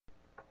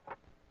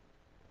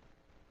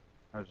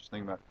I was just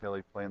thinking about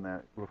Kelly playing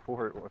that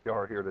before. If y'all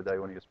are here today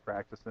when he was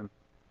practicing,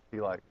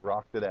 he like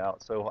rocked it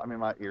out. So I mean,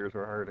 my ears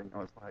were hurting. I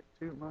was like,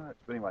 too much.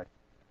 But anyway,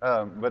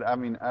 but I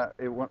mean,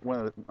 one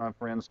of my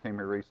friends came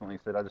here recently. He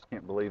said, I just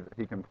can't believe that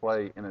he can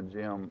play in a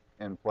gym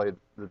and play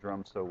the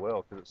drums so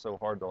well because it's so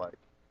hard to like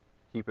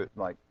keep it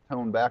like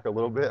toned back a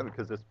little bit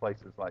because this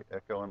place is like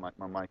echoing like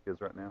my mic is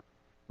right now.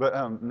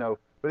 But no.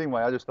 But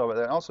anyway, I just thought about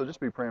that. Also, just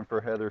be praying for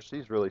Heather.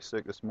 She's really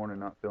sick this morning,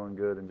 not feeling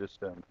good, and just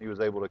he was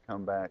able to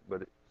come back,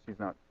 but she's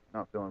not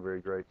feeling very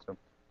great. So,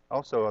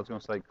 also, I was going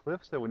to say, Cliff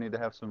said we need to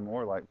have some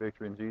more like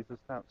Victory in Jesus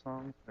type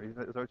songs. Is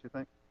that what you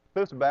think?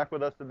 Cliff's back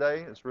with us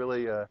today. It's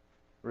really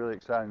really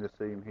exciting to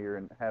see him here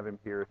and have him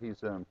here.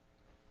 He's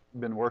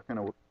been working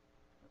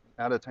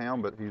out of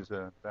town, but he's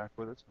back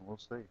with us, and we'll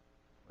see.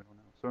 We don't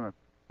know. So, if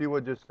you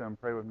would just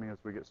pray with me as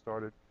we get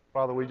started.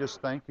 Father, we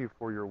just thank you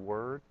for your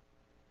word.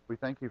 We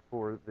thank you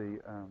for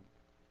the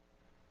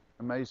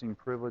amazing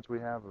privilege we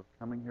have of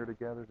coming here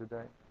together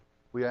today.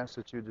 We ask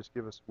that you just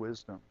give us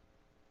wisdom,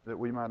 that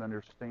we might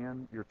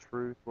understand your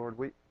truth, Lord.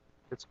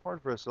 It's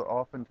hard for us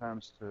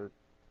oftentimes to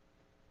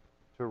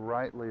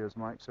rightly, as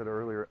Mike said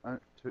earlier,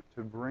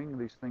 to bring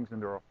these things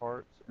into our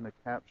hearts and to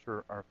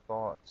capture our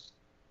thoughts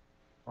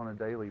on a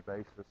daily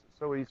basis. It's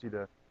so easy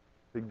to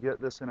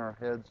get this in our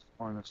heads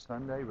on a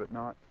Sunday, but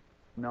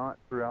not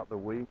throughout the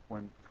week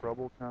when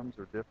trouble comes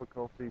or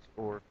difficulties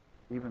or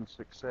even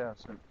success.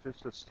 And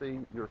just to see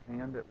your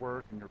hand at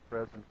work and your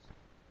presence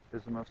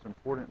is the most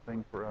important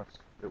thing for us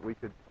that we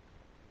could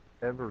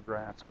ever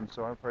grasp. And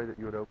so I pray that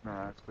you would open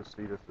our eyes to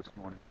see this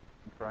morning.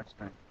 In Christ's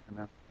name,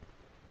 amen.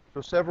 So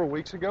several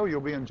weeks ago,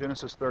 you'll be in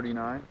Genesis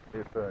 39.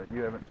 If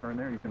you haven't turned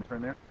there, you can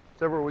turn there.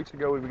 Several weeks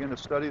ago, we began to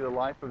study the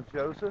life of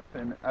Joseph,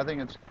 and I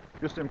think it's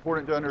just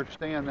important to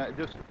understand that,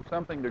 just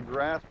something to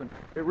grasp. And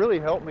it really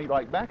helped me,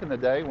 like back in the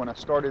day when I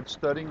started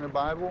studying the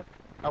Bible,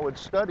 I would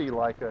study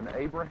like an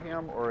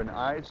Abraham or an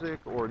Isaac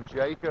or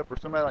Jacob or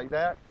somebody like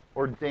that,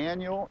 or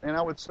Daniel, and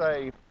I would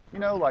say,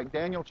 like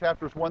Daniel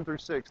chapters 1 through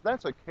 6,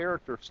 that's a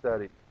character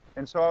study.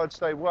 And so I would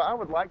say, well, I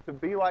would like to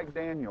be like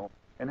Daniel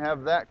and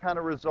have that kind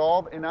of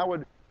resolve, and I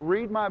would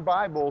read my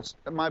Bible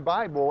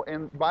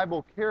and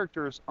Bible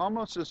characters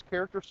almost as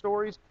character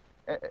stories,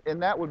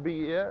 and that would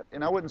be it,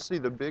 and I wouldn't see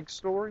the big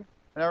story.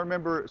 And I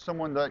remember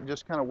someone that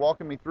just kind of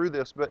walking me through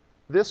this, but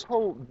this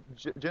whole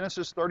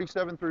Genesis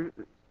 37 through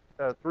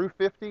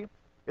 50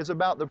 is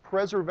about the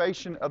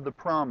preservation of the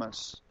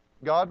promise.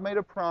 God made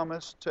a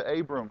promise to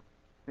Abram.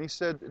 And he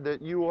said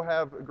that you will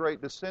have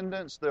great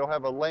descendants, they'll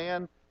have a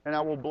land, and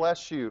I will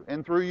bless you.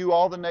 And through you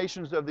all the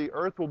nations of the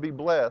earth will be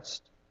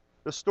blessed.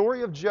 The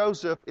story of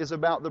Joseph is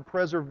about the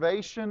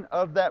preservation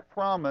of that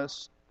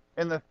promise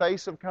in the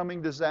face of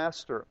coming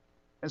disaster.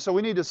 And so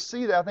we need to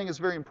see that. I think it's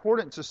very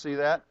important to see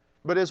that.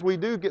 But as we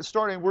do get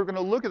started, we're going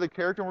to look at the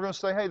character and we're going to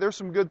say, hey, there's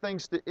some good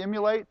things to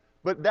emulate,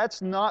 but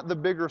that's not the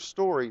bigger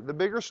story. The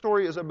bigger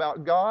story is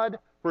about God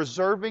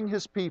preserving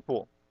his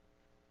people.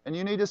 And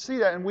you need to see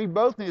that, and we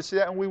both need to see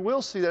that, and we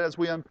will see that as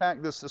we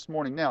unpack this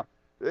morning. Now,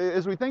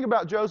 as we think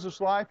about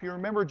Joseph's life, you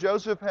remember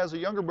Joseph has a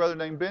younger brother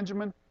named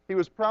Benjamin. He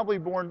was probably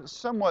born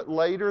somewhat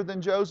later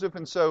than Joseph,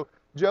 and so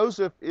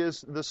Joseph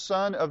is the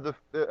son of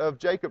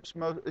Jacob's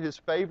his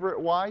favorite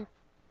wife,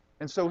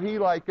 and so he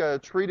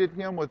treated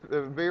him with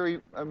very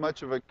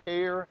much of a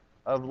care,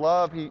 of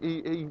love.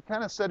 He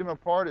kind of set him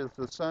apart as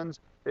the sons,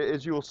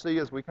 as you will see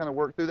as we kind of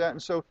work through that,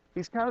 and so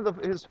he's kind of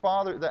his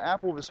father, the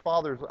apple of his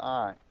father's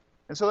eye,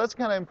 and so that's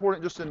kind of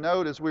important just to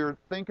note as we were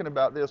thinking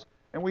about this.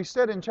 And we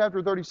said in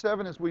chapter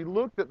 37, as we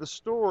looked at the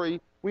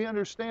story, we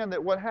understand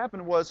that what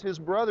happened was his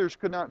brothers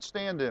could not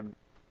stand him.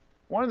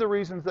 One of the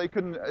reasons they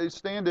couldn't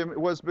stand him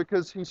was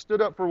because he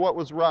stood up for what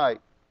was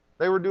right.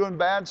 They were doing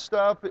bad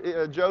stuff.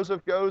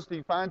 Joseph goes,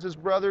 he finds his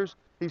brothers,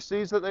 he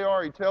sees that they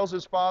are, he tells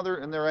his father,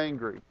 and they're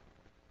angry.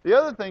 The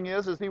other thing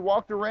is he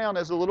walked around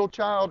as a little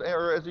child,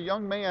 or as a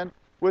young man,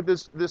 with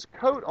this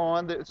coat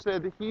on that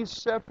said he's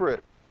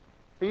separate.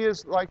 He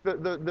is like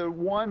the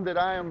one that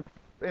I am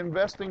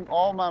investing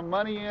all my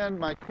money in,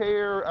 my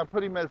care. I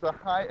put him in a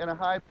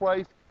high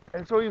place.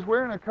 And so he's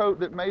wearing a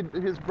coat that made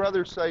his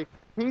brothers say,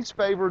 he's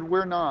favored,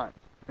 we're not.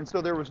 And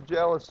so there was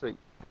jealousy.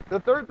 The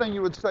third thing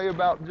you would say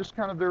about just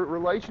kind of their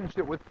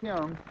relationship with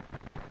him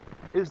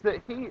is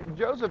that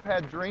Joseph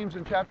had dreams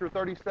in chapter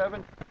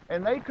 37,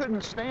 and they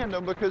couldn't stand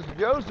them because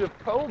Joseph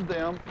told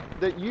them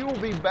that you will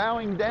be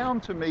bowing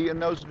down to me in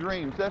those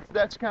dreams.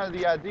 That's kind of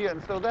the idea.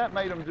 And so that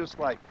made them just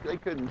like, they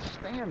couldn't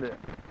stand it.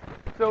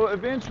 So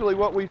eventually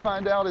what we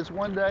find out is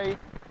one day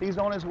he's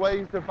on his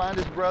way to find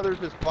his brothers.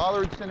 His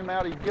father had sent him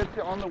out. He gets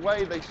on the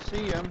way. They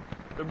see him.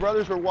 The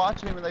brothers are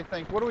watching him, and they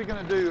think, what are we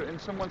going to do? And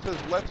someone says,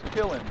 let's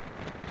kill him.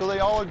 So they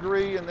all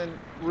agree, and then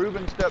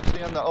Reuben steps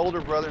in, the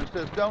older brother, and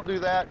says, don't do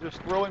that. Just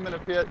throw him in a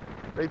pit.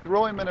 They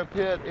throw him in a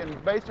pit,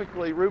 and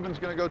basically Reuben's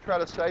going to go try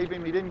to save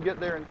him. He didn't get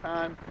there in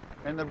time.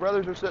 And the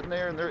brothers are sitting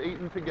there, and they're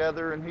eating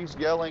together, and he's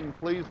yelling,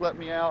 please let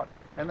me out.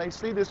 And they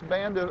see this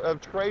band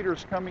of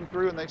traders coming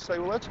through, and they say,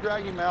 well, let's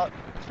drag him out,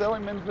 sell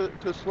him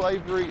into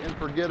slavery, and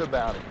forget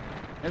about him.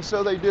 And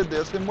so they did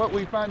this. And what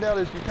we find out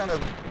is you kind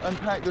of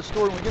unpack the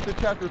story. When we get to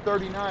chapter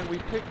 39, we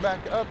pick back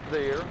up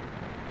there.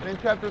 And in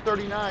chapter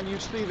 39, you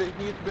see that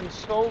he's been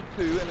sold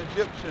to an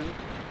Egyptian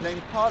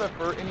named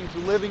Potiphar, and he's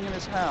living in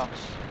his house.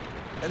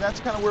 And that's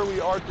kind of where we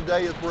are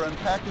today as we're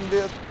unpacking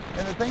this.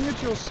 And the thing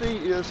that you'll see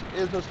is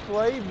a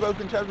slave, both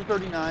in chapter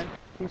 39,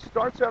 he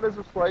starts out as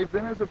a slave,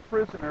 then as a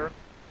prisoner.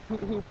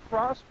 He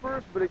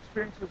prospers, but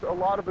experiences a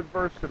lot of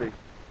adversity.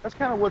 That's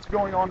kind of what's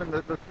going on in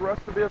the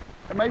thrust of this.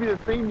 And maybe the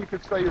theme you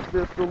could say is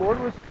this: the Lord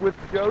was with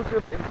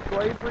Joseph in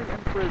slavery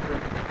and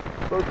prison,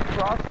 both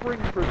prospering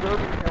and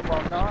preserving him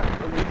while not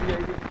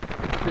alleviating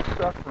his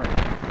suffering.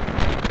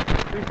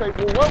 So you say,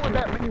 well, what would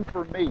that mean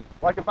for me?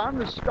 Like if I'm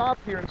to stop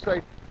here and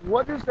say,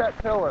 what does that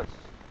tell us?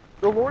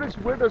 The Lord is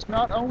with us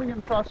not only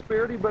in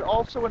prosperity, but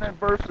also in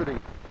adversity.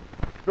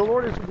 The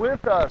Lord is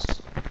with us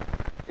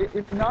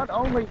not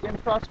only in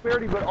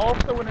prosperity, but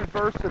also in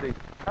adversity.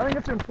 I think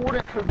it's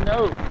important to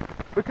note,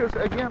 because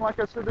again, like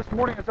I said this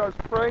morning as I was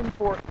praying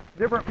for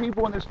different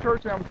people in this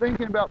church, and I'm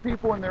thinking about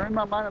people and they're in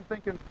my mind, I'm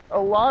thinking a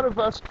lot of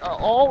us,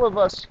 all of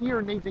us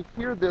here need to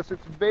hear this.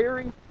 It's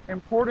very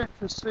important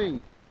to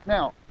see.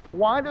 Now,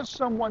 why does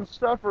someone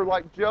suffer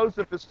like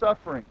Joseph is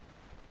suffering?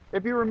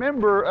 If you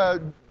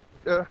remember,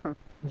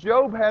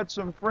 Job had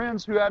some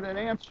friends who had an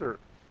answer.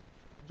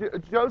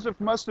 Joseph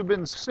must have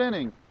been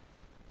sinning,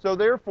 so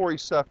therefore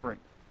he's suffering.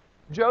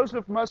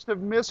 Joseph must have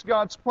missed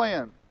God's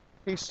plan.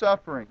 He's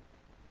suffering.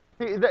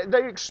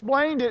 They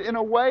explained it in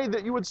a way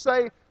that you would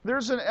say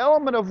there's an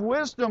element of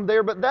wisdom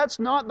there, but that's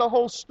not the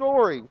whole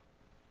story.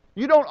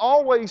 You don't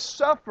always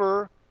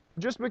suffer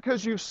just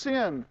because you've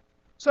sinned.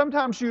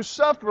 Sometimes you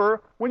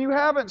suffer when you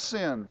haven't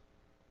sinned.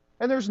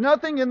 And there's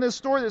nothing in this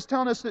story that's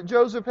telling us that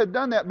Joseph had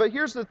done that. But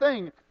here's the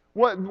thing.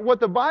 What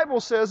the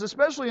Bible says,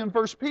 especially in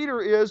 1 Peter,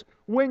 is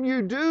when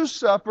you do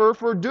suffer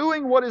for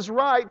doing what is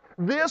right,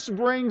 this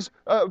brings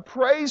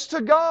praise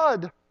to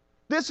God.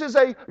 This is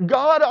a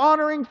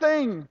God-honoring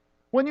thing.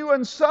 When you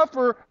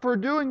suffer for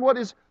doing what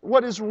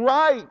is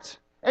right,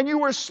 and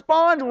you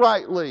respond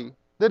rightly,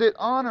 that it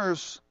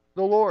honors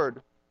the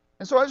Lord.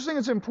 And so I just think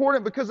it's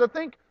important, because I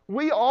think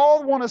we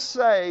all want to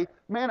say,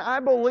 man, I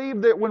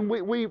believe that when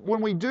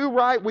we do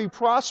right, we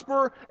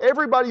prosper.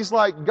 Everybody's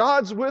like,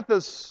 God's with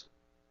us.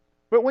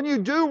 But when you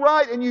do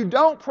right and you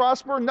don't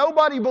prosper,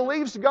 nobody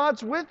believes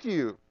God's with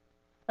you.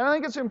 And I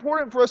think it's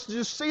important for us to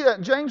just see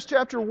that. James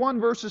chapter 1,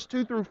 verses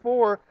 2 through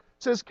 4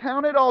 says,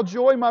 "Count it all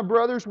joy, my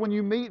brothers, when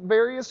you meet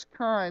various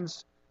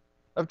kinds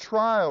of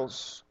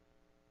trials.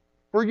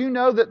 For you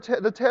know that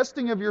the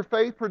testing of your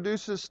faith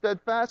produces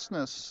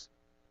steadfastness.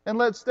 And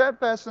let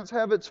steadfastness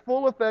have its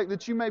full effect,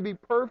 that you may be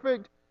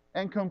perfect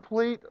and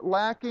complete,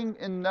 lacking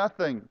in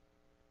nothing."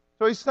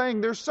 So he's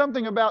saying there's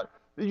something about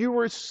you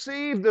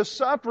receive the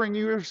suffering,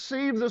 you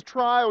receive the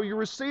trial, you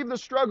receive the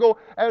struggle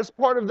as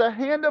part of the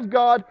hand of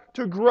God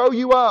to grow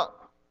you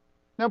up.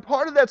 Now,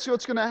 part of that's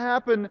what's going to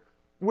happen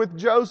with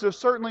Joseph.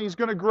 Certainly he's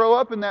going to grow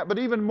up in that, but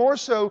even more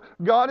so,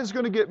 God is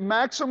going to get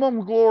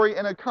maximum glory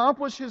and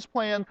accomplish His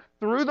plan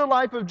through the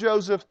life of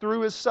Joseph,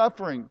 through his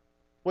suffering.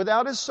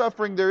 Without his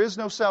suffering, there is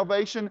no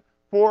salvation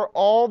for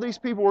all these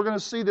people. We're going to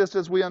see this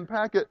as we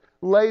unpack it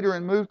later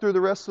and move through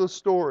the rest of the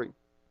story.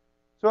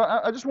 So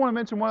I just want to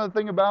mention one other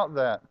thing about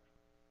that.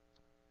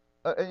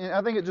 And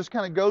I think it just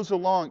kind of goes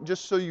along,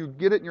 just so you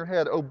get it in your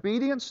head.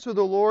 Obedience to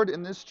the Lord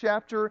in this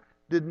chapter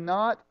did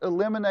not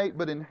eliminate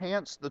but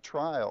enhance the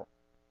trial.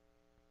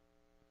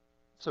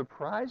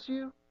 Surprise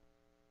you?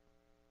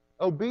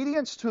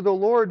 Obedience to the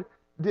Lord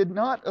did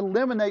not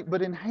eliminate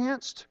but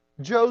enhanced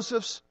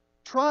Joseph's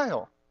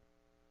trial.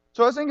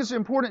 So I think it's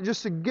important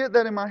just to get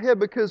that in my head,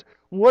 because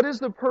what is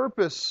the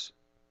purpose?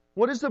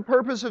 What is the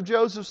purpose of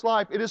Joseph's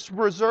life? It is to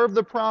preserve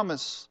the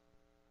promise.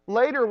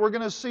 Later we're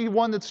going to see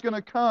one that's going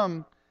to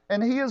come,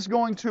 and he is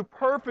going to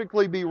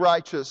perfectly be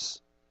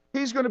righteous.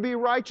 He's going to be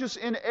righteous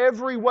in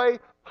every way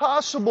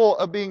possible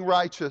of being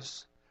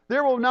righteous.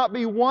 There will not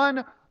be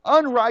one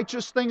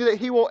unrighteous thing that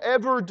he will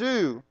ever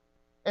do,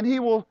 and he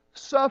will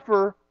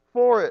suffer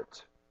for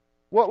it.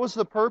 What was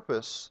the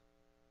purpose?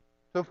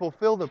 To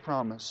fulfill the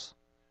promise.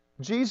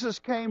 Jesus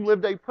came,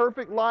 lived a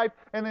perfect life,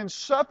 and then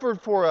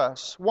suffered for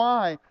us.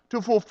 Why?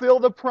 To fulfill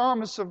the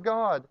promise of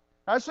God.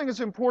 I just think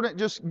it's important,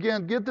 just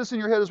again, get this in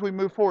your head as we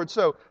move forward.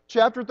 So,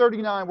 chapter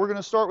 39, we're going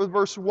to start with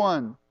verse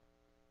 1.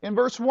 In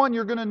verse 1,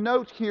 you're going to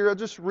note here, I'll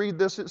just read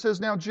this. It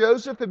says, "Now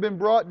Joseph had been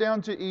brought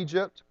down to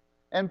Egypt,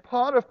 and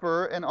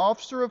Potiphar, an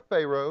officer of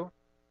Pharaoh,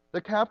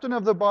 the captain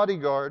of the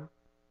bodyguard,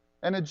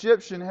 an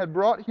Egyptian, had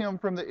brought him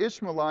from the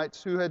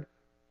Ishmaelites who had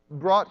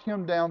brought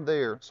him down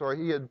there."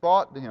 He had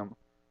bought him.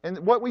 And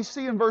what we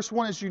see in verse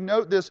 1, as you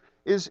note this,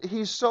 is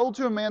he's sold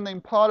to a man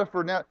named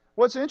Potiphar. Now,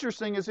 what's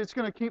interesting is it's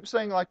going to keep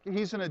saying like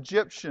he's an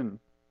Egyptian.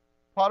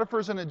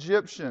 Potiphar's an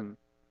Egyptian.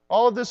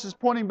 All of this is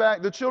pointing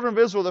back. The children of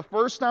Israel, the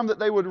first time that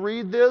they would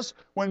read this,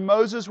 when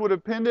Moses would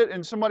have penned it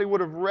and somebody would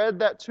have read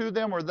that to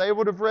them, or they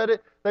would have read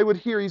it, they would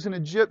hear he's an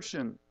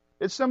Egyptian.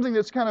 It's something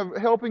that's kind of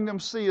helping them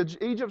see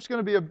Egypt's going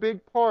to be a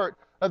big part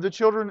of the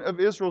children of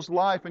Israel's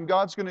life, and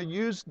God's going to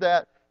use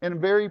that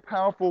in very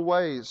powerful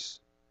ways.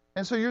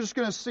 And so you're just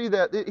going to see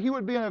that he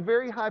would be in a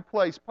very high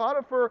place.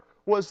 Potiphar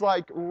was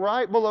like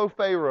right below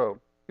Pharaoh.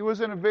 He was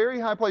in a very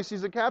high place.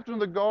 He's the captain of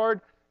the guard.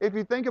 If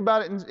you think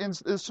about it in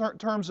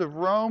terms of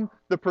Rome,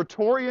 the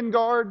Praetorian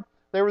Guard,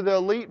 they were the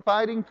elite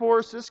fighting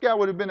force. This guy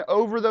would have been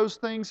over those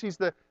things. He's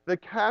the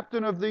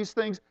captain of these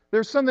things.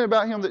 There's something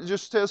about him that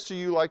just says to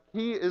you, like,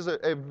 he is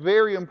a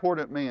very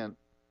important man,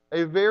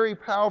 a very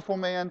powerful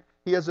man.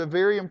 He has a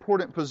very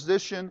important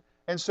position.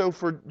 And so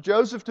for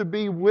Joseph to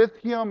be with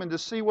him and to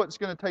see what's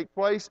going to take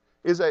place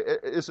is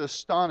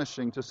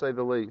astonishing, to say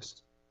the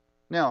least.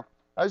 Now,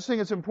 I just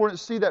think it's important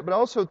to see that, but I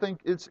also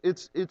think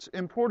it's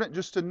important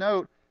just to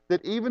note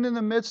that even in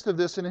the midst of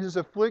this, in his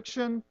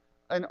affliction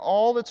and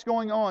all that's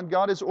going on,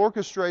 God is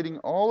orchestrating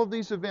all of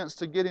these events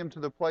to get him to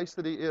the place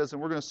that he is,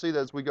 and we're going to see that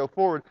as we go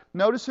forward.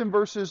 Notice in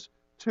verses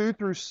 2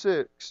 through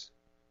 6,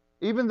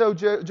 even though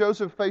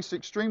Joseph faced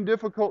extremely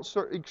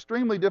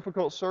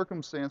difficult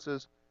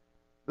circumstances,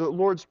 the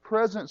Lord's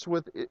presence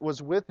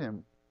was with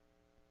him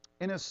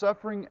in his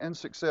suffering and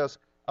success.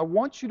 I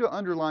want you to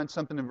underline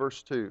something in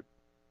verse 2.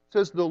 It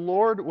says, the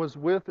Lord was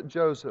with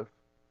Joseph.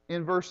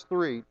 In verse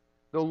 3,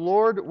 the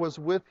Lord was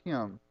with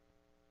him.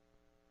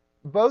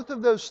 Both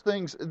of those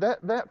things,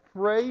 that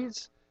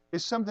phrase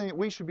is something that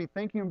we should be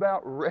thinking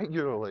about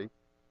regularly.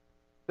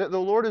 That the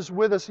Lord is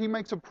with us. He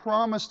makes a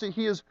promise that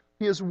He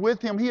is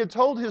with him. He had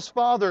told his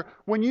father,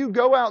 when you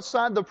go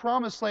outside the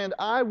promised land,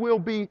 I will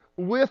be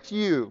with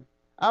you.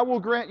 I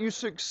will grant you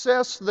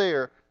success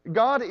there.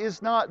 God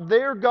is not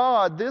their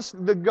God.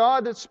 The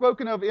God that's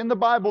spoken of in the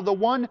Bible, the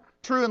one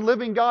true and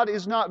living God,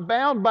 is not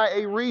bound by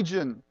a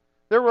region.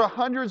 There were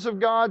hundreds of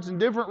gods in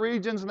different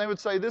regions, and they would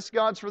say, this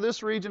God's for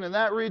this region and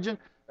that region.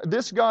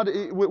 This God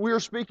we are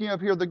speaking of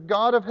here, the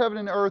God of heaven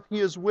and earth, He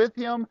is with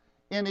him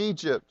in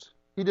Egypt.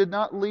 He did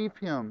not leave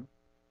him.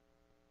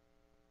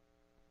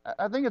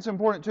 I think it's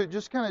important to,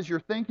 just kind of as you're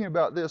thinking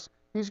about this,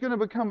 he's going to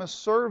become a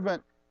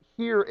servant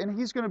here, and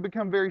he's going to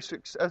become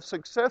a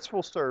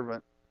successful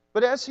servant.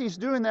 But as he's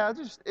doing that,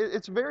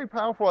 it's a very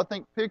powerful, I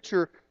think,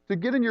 picture to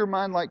get in your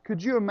mind. Like,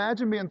 could you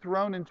imagine being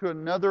thrown into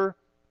another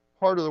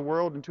part of the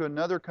world, into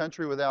another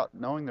country, without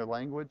knowing their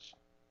language,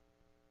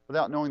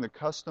 without knowing the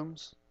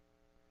customs?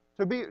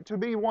 To be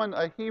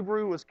a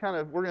Hebrew was kind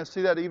of, we're going to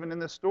see that even in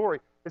this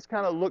story, it's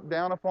kind of looked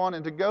down upon.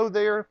 And to go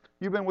there,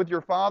 you've been with your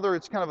father,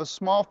 it's kind of a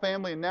small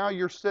family, and now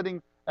you're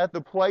sitting at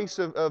the place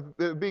of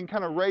being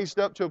kind of raised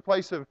up to a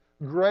place of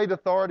great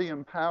authority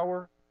and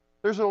power.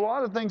 There's a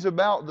lot of things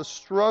about the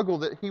struggle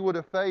that he would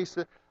have faced.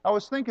 I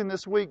was thinking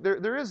this week,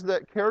 there is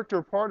that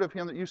character part of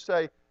him that you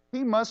say,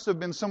 he must have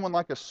been someone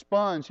like a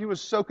sponge. He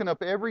was soaking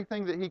up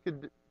everything that he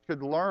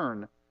could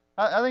learn.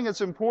 I think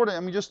it's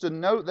important, just to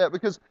note that,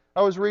 because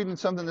I was reading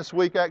something this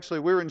week, actually.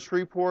 We were in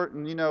Shreveport,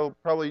 and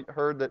probably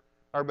heard that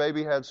our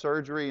baby had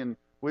surgery, and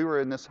we were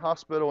in this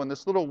hospital, in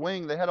this little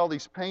wing. They had all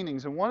these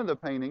paintings, and one of the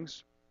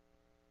paintings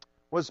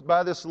was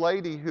by this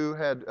lady who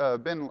had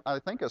been, I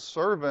think, a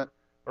servant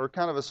or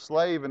kind of a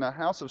slave in a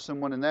house of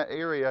someone in that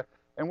area.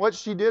 And what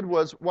she did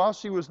was, while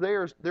she was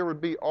there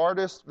would be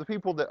artists, the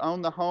people that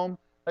owned the home,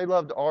 they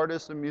loved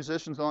artists and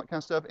musicians and all that kind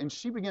of stuff, and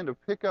she began to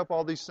pick up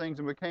all these things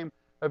and became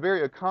a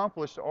very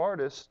accomplished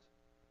artist,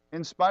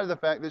 in spite of the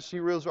fact that she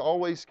was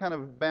always kind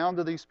of bound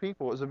to these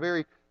people. It was a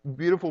very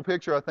beautiful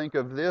picture, I think,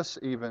 of this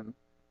even,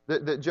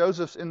 that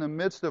Joseph's in the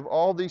midst of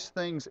all these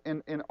things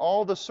and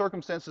all the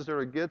circumstances that are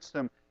against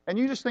him. And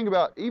you just think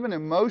about, even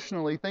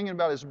emotionally, thinking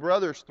about his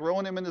brothers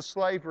throwing him into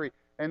slavery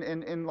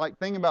and like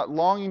thinking about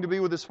longing to be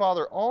with his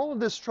father. All of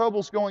this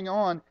trouble's going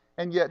on,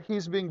 and yet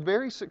he's being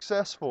very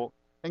successful,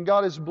 and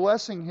God is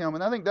blessing him.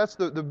 And I think that's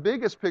the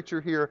biggest picture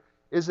here,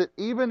 is that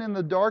even in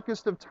the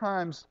darkest of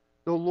times,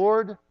 the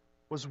Lord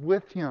was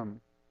with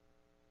him.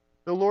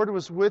 The Lord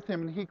was with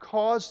him, and He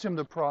caused him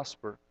to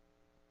prosper.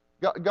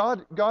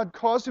 God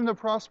caused him to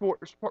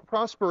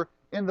prosper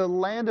in the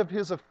land of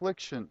his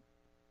affliction,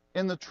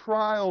 in the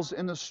trials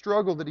and the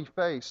struggle that he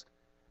faced.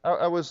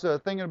 I was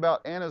thinking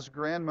about Anna's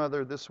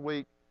grandmother this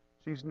week.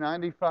 She's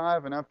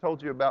 95, and I've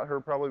told you about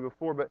her probably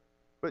before,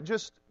 but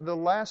just the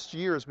last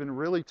year has been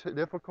really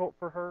difficult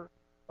for her.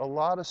 A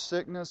lot of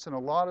sickness and a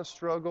lot of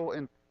struggle,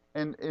 and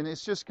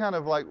it's just kind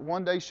of like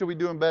one day she'll be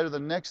doing better, the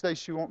next day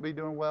she won't be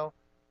doing well.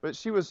 But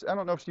I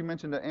don't know if she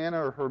mentioned to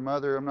Anna or her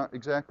mother, I'm not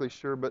exactly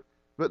sure, but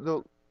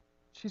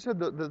she said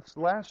that this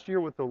last year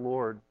with the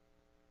Lord,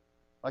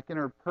 like in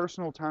her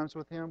personal times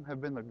with Him, have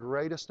been the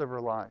greatest of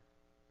her life.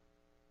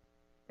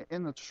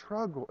 In the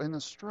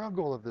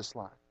struggle of this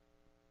life,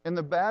 in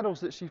the battles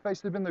that she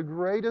faced, have been the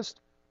greatest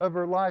of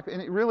her life.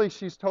 And really,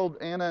 she's told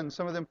Anna and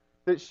some of them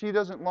that she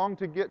doesn't long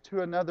to get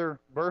to another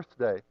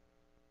birthday.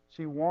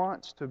 She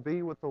wants to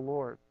be with the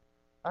Lord.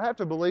 I have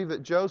to believe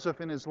that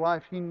Joseph in his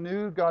life, he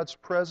knew God's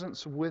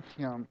presence with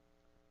him,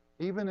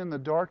 even in the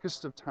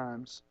darkest of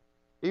times,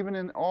 even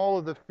in all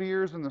of the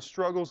fears and the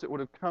struggles that would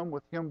have come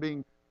with him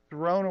being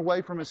thrown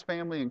away from his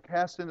family and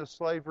cast into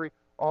slavery.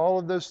 All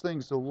of those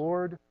things, the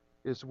Lord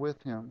is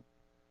with him.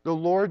 The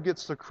Lord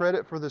gets the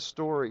credit for this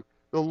story.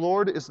 The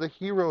Lord is the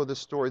hero of this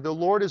story. The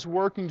Lord is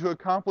working to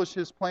accomplish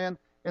His plan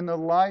in the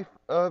life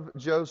of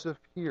Joseph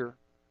here.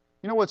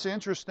 You know what's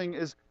interesting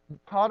is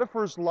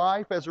Potiphar's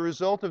life, as a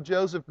result of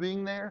Joseph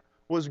being there,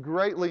 was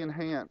greatly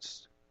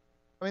enhanced.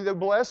 I mean, the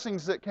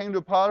blessings that came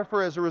to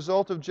Potiphar as a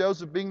result of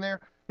Joseph being there,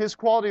 his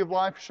quality of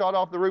life shot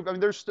off the roof. I mean,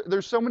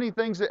 there's so many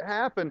things that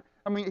happened.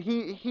 I mean,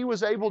 he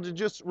was able to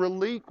just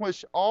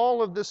relinquish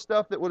all of this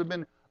stuff that would have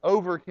been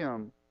over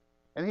him.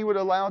 And he would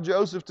allow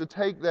Joseph to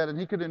take that, and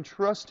he could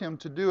entrust him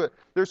to do it.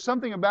 There's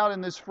something about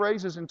in these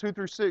phrases in 2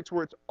 through 6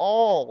 where it's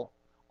all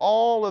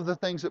of the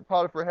things that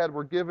Potiphar had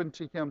were given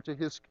to him, to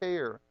his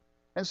care.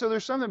 And so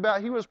there's something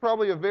about, he was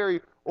probably a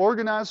very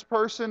organized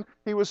person.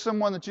 He was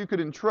someone that you could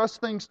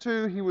entrust things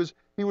to. He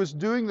was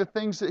doing the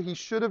things that he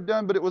should have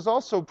done, but it was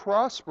also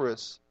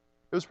prosperous.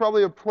 It was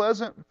probably a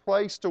pleasant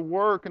place to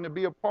work and to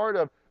be a part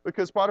of,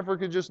 because Potiphar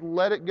could just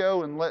let it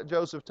go and let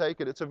Joseph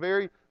take it. It's a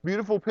very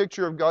beautiful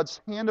picture of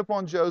God's hand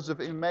upon Joseph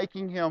in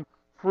making him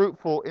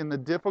fruitful in the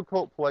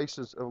difficult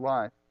places of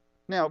life.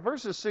 Now,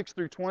 verses 6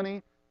 through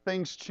 20,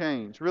 things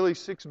change. Really,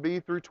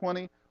 6b through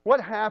 20. What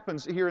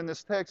happens here in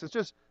this text? It's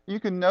just, you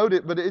can note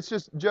it, but it's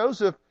just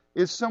Joseph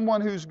is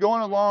someone who's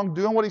going along,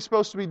 doing what he's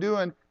supposed to be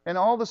doing, and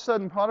all of a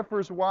sudden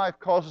Potiphar's wife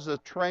causes a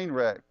train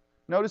wreck.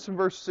 Notice in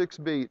verse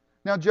 6b.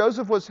 Now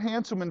Joseph was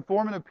handsome in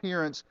form and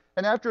appearance,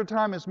 and after a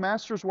time his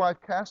master's wife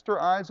cast her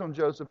eyes on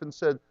Joseph and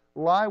said,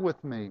 "Lie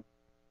with me."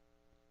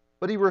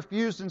 But he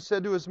refused and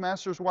said to his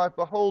master's wife,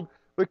 "Behold,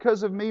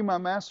 because of me my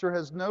master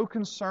has no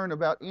concern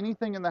about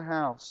anything in the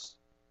house,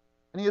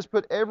 and he has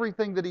put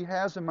everything that he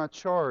has in my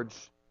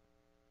charge.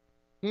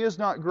 He is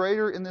not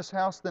greater in this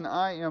house than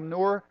I am,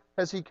 nor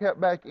has he kept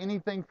back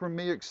anything from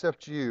me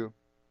except you,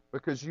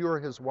 because you are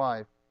his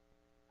wife.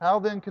 How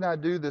then can I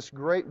do this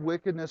great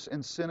wickedness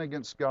and sin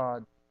against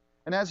God?"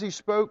 And as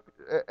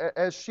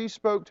she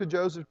spoke to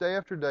Joseph day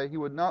after day, he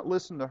would not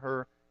listen to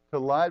her, to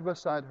lie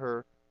beside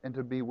her, and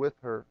to be with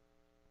her.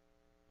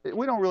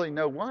 We don't really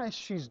know why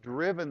she's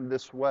driven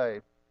this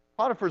way.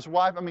 Potiphar's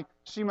wife, I mean,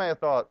 she may have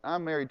thought,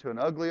 I'm married to an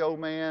ugly old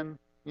man,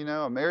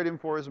 I married him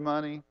for his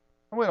money.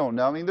 We don't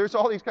know. I mean, there's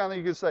all these kind of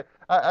things you could say,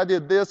 I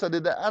did this, I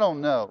did that. I don't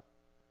know.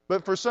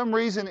 But for some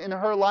reason in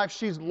her life,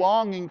 she's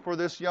longing for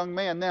this young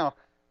man. Now,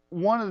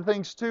 one of the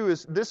things, too,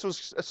 is this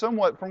was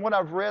somewhat, from what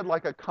I've read,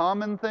 like a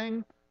common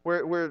thing,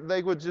 where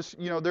they would just,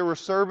 there were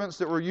servants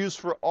that were used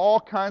for all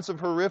kinds of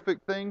horrific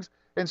things.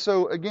 And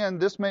so, again,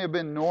 this may have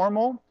been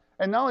normal.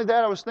 And not only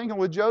that, I was thinking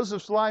with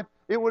Joseph's life,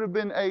 it would have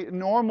been a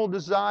normal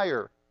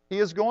desire. He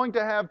is going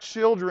to have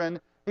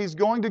children. He's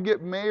going to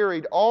get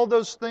married. All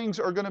those things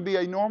are going to be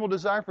a normal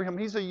desire for him.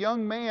 He's a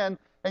young man,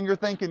 and you're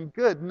thinking,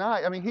 good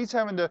night. I mean, he's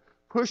having to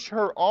push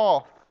her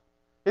off.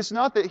 It's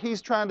not that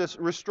he's trying to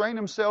restrain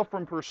himself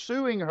from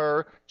pursuing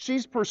her.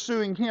 She's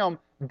pursuing him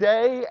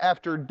day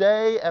after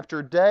day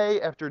after day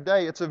after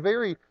day. It's a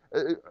very,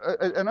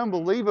 an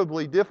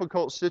unbelievably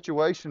difficult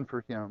situation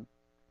for him.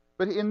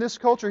 But in this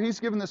culture, he's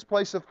given this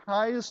place of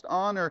highest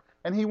honor,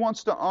 and he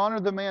wants to honor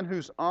the man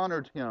who's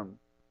honored him.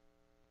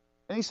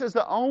 And he says,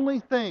 the only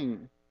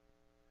thing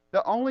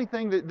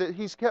that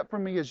he's kept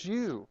from me is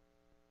you.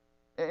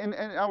 And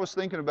I was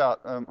thinking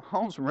about,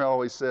 Holmes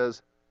always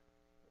says,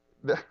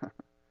 that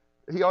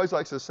he always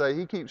likes to say,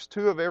 he keeps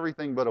two of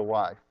everything but a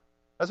wife.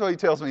 That's what he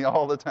tells me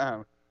all the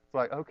time. It's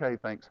like, okay,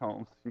 thanks,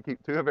 Holmes. You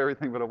keep two of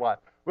everything but a wife.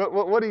 But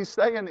what he's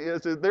saying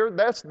is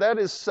that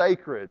is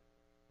sacred.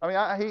 I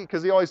mean,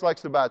 because he always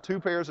likes to buy two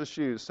pairs of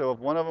shoes. So if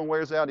one of them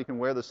wears out, he can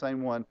wear the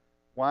same one.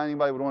 Why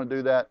anybody would want to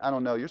do that, I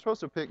don't know. You're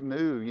supposed to pick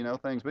new,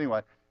 things. But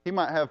anyway, he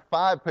might have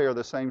 5 pair of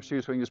the same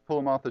shoes so he can just pull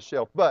them off the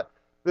shelf. But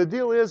the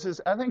deal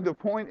is I think the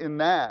point in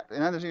that,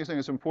 and I think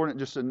it's important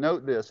just to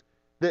note this,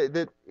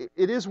 that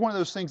it is one of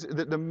those things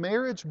that the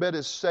marriage bed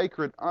is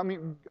sacred. I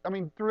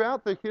mean,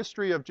 throughout the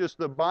history of just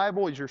the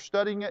Bible, as you're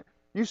studying it,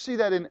 you see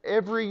that in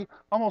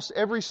almost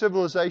every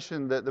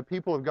civilization that the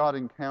people of God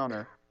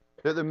encounter,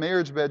 that the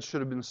marriage bed should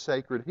have been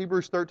sacred.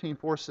 Hebrews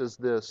 13:4 says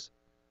this,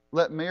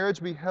 "Let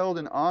marriage be held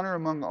in honor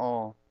among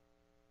all,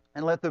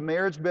 and let the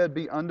marriage bed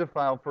be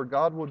undefiled, for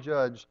God will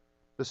judge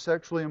the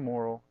sexually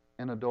immoral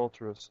and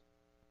adulterous."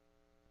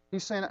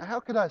 He's saying, how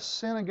could I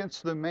sin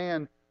against the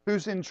man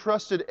who's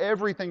entrusted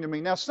everything to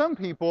me? Now, some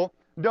people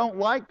don't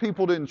like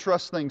people to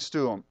entrust things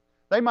to them.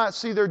 They might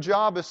see their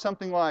job as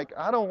something like,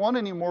 I don't want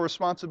any more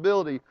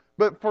responsibility.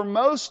 But for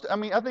most,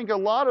 I think a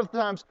lot of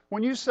times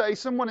when you say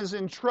someone is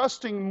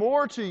entrusting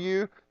more to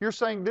you, you're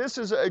saying this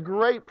is a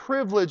great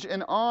privilege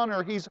and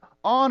honor. He's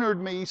honored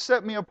me. He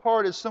set me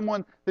apart as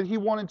someone that he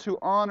wanted to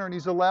honor, and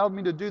he's allowed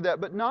me to do that.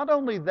 But not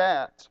only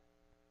that,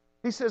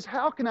 he says,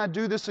 how can I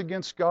do this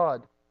against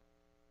God?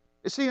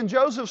 You see, in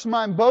Joseph's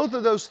mind, both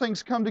of those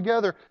things come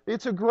together.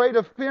 It's a great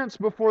offense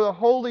before the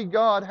holy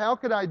God. How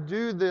could I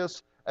do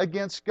this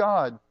against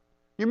God?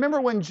 You remember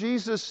when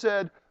Jesus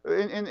said,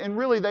 and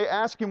really they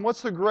asked him,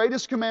 what's the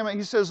greatest commandment?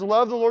 He says,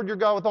 love the Lord your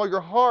God with all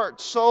your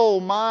heart, soul,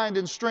 mind,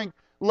 and strength.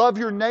 Love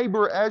your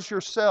neighbor as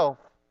yourself.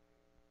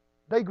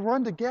 They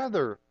run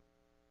together.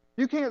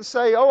 You can't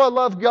say, I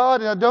love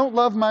God and I don't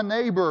love my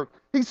neighbor.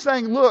 He's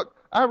saying, look,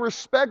 I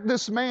respect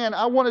this man.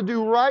 I want to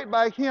do right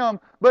by him.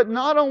 But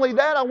not only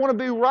that, I want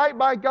to be right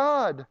by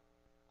God.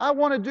 I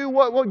want to do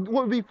what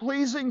would be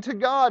pleasing to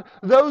God.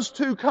 Those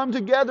two come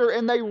together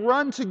and they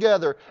run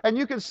together. And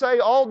you can say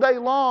all day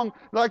long,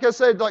 like I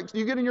said, like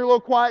you get in your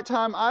little quiet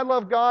time, I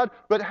love God,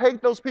 but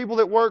hate those people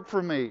that work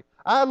for me.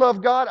 I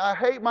love God, I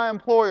hate my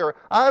employer.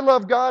 I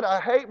love God,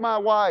 I hate my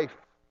wife.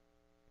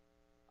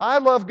 I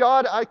love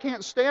God, I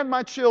can't stand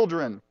my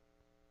children.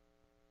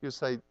 You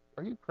say,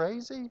 are you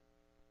crazy?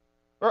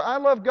 Or I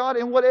love God,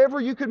 and whatever,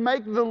 you could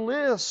make the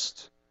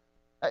list.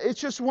 It's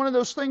just one of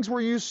those things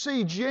where you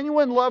see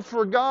genuine love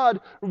for God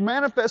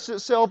manifests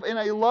itself in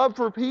a love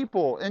for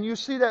people. And you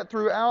see that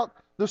throughout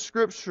the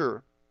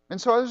Scripture.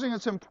 And so I think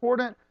it's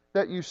important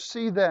that you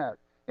see that.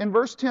 In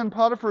verse 10,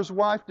 Potiphar's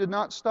wife did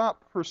not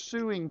stop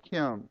pursuing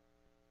him.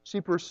 She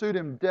pursued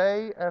him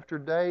day after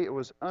day. It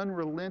was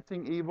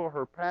unrelenting evil.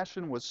 Her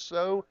passion was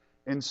so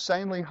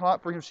insanely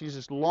hot for him. She's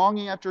just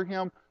longing after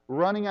him,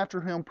 running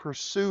after him,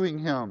 pursuing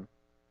him.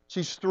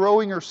 She's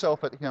throwing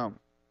herself at him.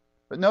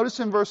 But notice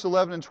in verse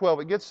 11 and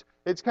 12,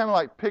 it's kind of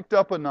like picked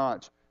up a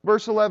notch.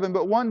 Verse 11,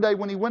 but one day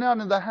when he went out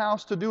into the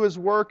house to do his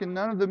work and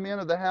none of the men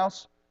of the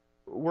house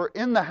were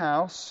in the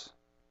house,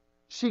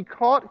 she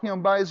caught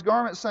him by his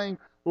garment saying,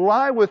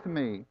 lie with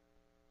me.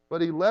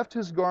 But he left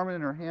his garment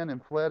in her hand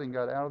and fled and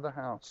got out of the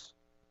house.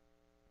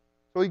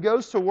 So he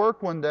goes to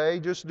work one day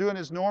just doing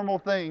his normal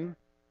thing.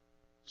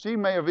 She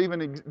may have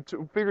even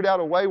figured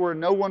out a way where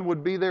no one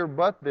would be there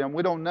but them.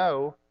 We don't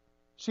know.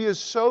 She is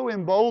so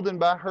emboldened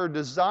by her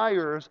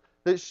desires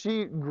that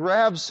she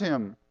grabs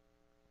him.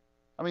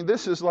 I mean,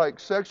 this is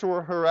like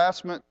sexual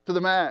harassment to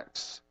the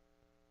max.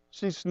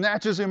 She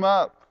snatches him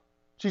up.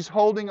 She's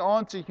holding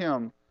on to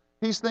him.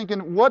 He's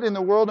thinking, what in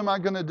the world am I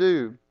going to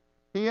do?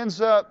 He ends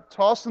up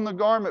tossing the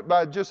garment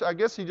I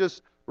guess he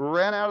just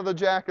ran out of the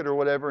jacket or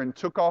whatever and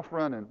took off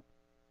running.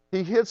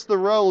 He hits the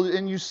road,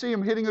 and you see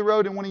him hitting the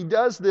road, and when he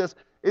does this,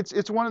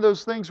 it's one of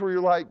those things where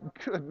you're like,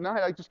 good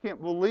night, I just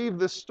can't believe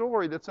this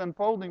story that's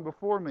unfolding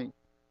before me.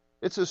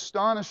 It's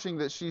astonishing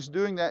that she's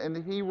doing that, and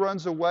he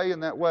runs away in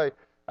that way.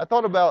 I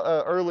thought about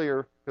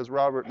earlier, because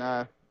Robert and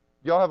I,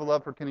 y'all have a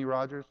love for Kenny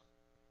Rogers?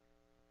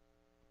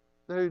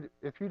 Dude,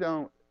 if you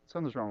don't,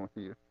 something's wrong with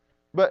you.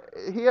 But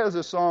he has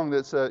a song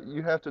that's,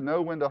 you have to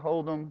know when to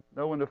hold them,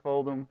 know when to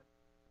fold them,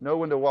 know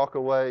when to walk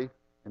away,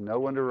 and know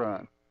when to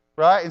run.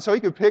 Right? And so he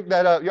could pick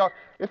that up. Y'all,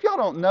 if y'all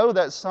don't know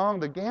that song,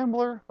 The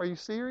Gambler, are you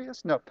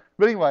serious? No.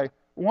 But anyway,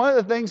 one of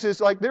the things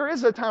is like there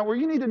is a time where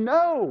you need to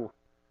know.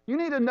 You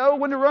need to know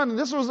when to run. And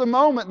this was a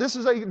moment. This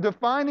is a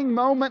defining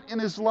moment in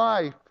his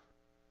life.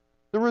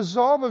 The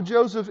resolve of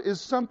Joseph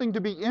is something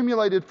to be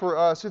emulated for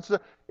us.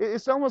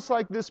 It's almost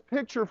like this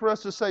picture for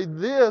us to say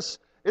this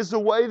is the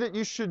way that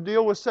you should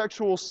deal with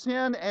sexual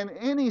sin and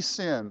any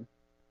sin.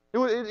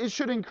 It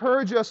should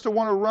encourage us to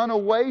want to run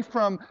away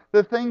from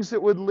the things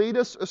that would lead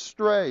us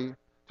astray,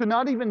 to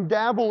not even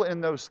dabble in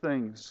those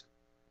things.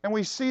 And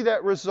we see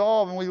that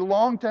resolve, and we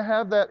long to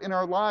have that in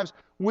our lives.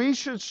 We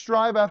should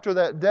strive after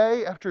that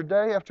day after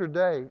day after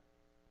day.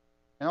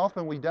 And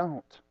often we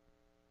don't.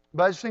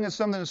 But I just think it's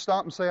something to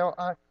stop and say,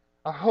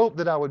 I hope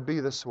that I would be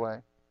this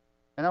way.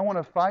 And I want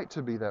to fight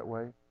to be that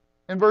way.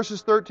 In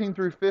verses 13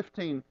 through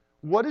 15,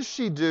 what does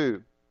she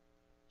do?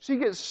 She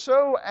gets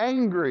so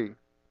angry.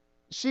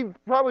 She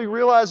probably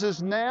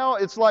realizes now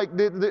it's like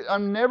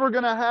I'm never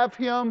going to have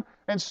him,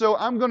 and so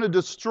I'm going to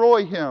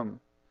destroy him.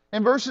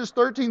 In verses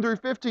 13 through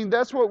 15,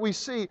 that's what we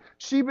see.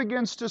 She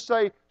begins to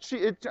say,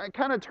 it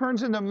kind of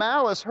turns into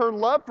malice. Her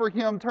love for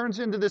him turns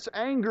into this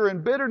anger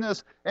and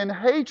bitterness and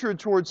hatred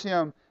towards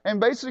him. And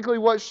basically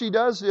what she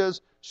does is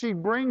she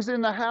brings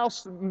in the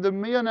house, the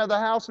men of the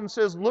house, and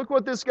says, look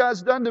what this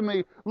guy's done to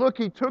me. Look,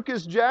 he took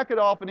his jacket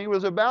off and he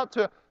was about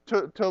to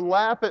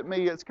laugh at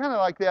me. It's kind of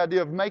like the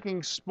idea of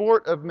making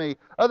sport of me.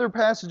 Other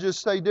passages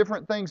say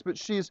different things, but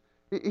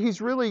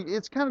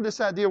it's kind of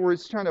this idea where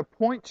it's trying to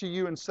point to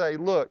you and say,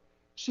 look,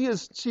 she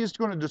is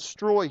going to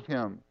destroy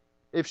him.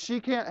 If she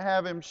can't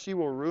have him, she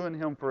will ruin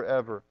him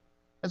forever.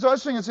 And so I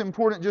just think it's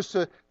important just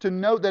to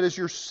note that as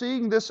you're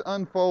seeing this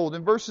unfold,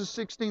 in verses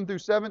 16 through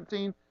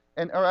 17,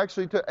 or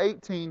actually to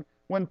 18,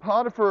 when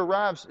Potiphar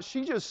arrives,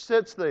 she just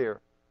sits there.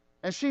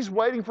 And she's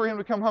waiting for him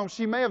to come home.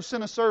 She may have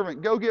sent a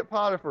servant, go get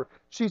Potiphar.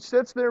 She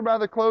sits there by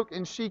the cloak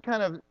and she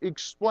kind of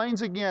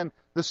explains again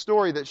the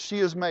story that she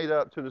has made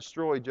up to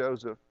destroy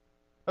Joseph.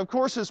 Of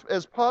course,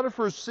 as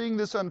Potiphar's seeing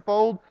this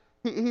unfold,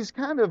 he's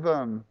kind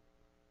of,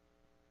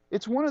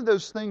 it's one of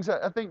those things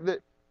I think that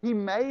he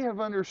may have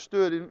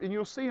understood. And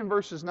you'll see in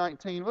verses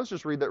 19, let's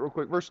just read that real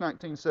quick. Verse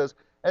 19 says,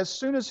 as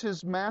soon as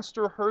his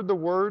master heard the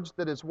words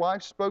that his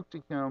wife spoke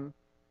to him,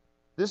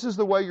 this is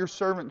the way your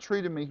servant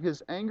treated me,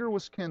 his anger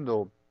was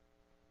kindled.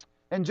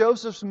 And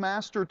Joseph's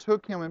master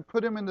took him and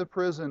put him into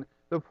prison,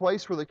 the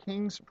place where the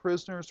king's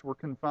prisoners were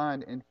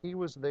confined, and he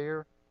was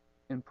there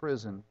in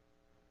prison.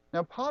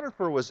 Now,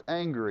 Potiphar was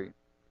angry.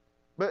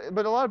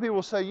 But a lot of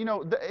people say,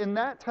 in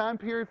that time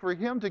period, for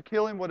him to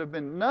kill him would have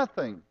been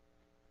nothing.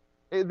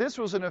 This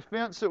was an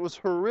offense that was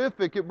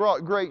horrific. It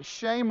brought great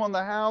shame on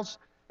the house.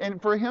 And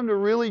for him to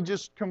really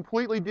just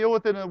completely deal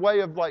with it in a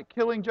way of like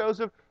killing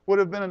Joseph would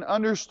have been an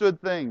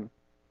understood thing.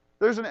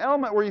 there's an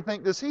element where you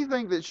think, does he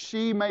think that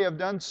she may have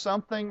done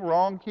something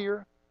wrong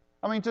here?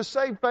 I mean, to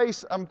save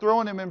face, I'm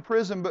throwing him in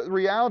prison, but the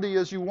reality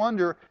is you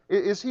wonder,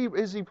 is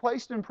he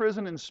placed in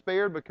prison and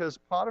spared because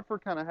Potiphar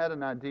kind of had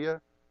an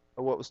idea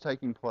of what was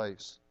taking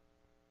place?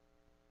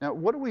 Now,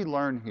 what do we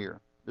learn here?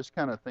 Just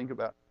kind of think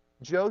about.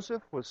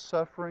 Joseph was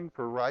suffering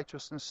for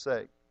righteousness'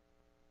 sake.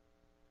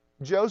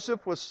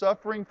 Joseph was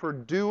suffering for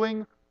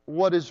doing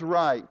what is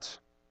right.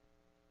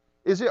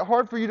 Is it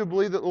hard for you to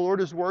believe that the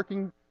Lord is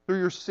working through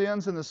your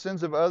sins and the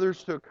sins of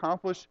others to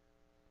accomplish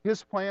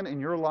His plan in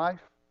your life?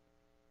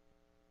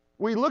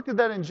 We looked at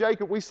that in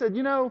Jacob. We said,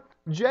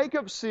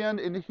 Jacob sinned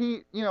and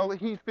he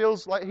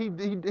feels like he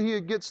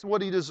gets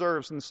what he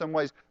deserves in some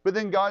ways. But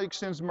then God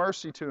extends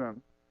mercy to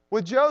him.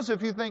 With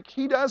Joseph, you think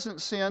he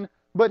doesn't sin,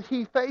 but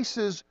he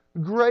faces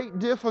great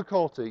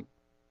difficulty.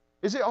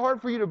 Is it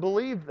hard for you to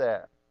believe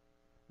that?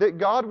 That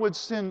God would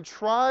send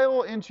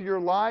trial into your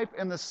life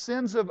and the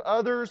sins of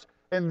others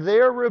and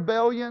their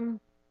rebellion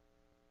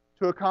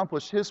to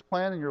accomplish His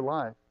plan in your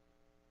life?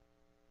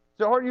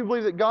 Is it hard for you to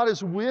believe that God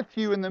is with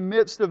you in the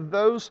midst of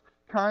those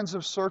kinds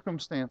of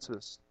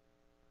circumstances?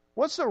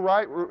 What's the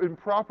right and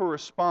proper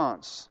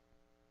response?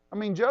 I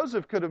mean,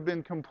 Joseph could have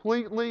been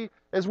completely,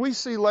 as we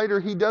see later,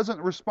 he doesn't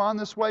respond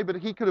this way, but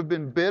he could have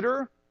been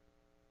bitter.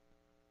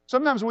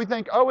 Sometimes we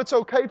think, it's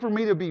okay for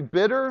me to be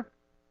bitter,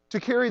 to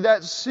carry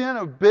that sin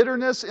of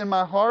bitterness in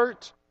my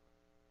heart.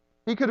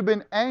 He could have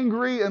been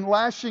angry and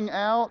lashing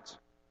out.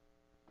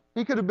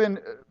 He could have been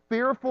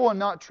fearful and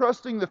not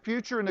trusting the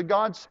future into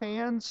God's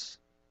hands.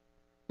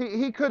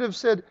 He could have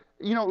said,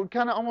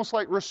 kind of almost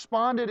like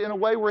responded in a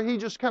way where he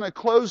just kind of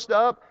closed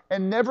up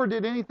and never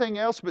did anything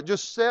else but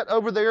just sat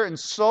over there and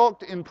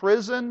sulked in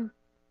prison.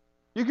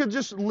 You could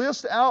just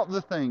list out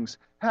the things.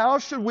 How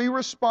should we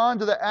respond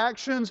to the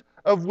actions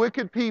of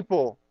wicked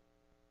people?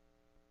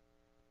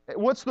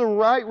 What's the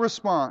right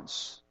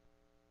response?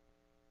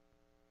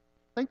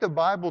 I think the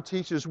Bible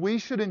teaches we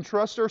should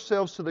entrust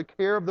ourselves to the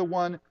care of the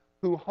one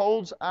who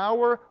holds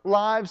our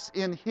lives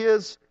in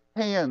His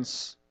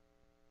hands.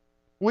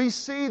 We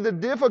see the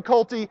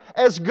difficulty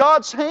as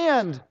God's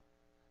hand.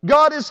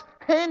 God is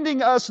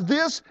handing us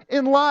this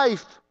in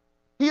life.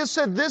 He has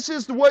said, this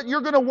is what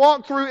you're going to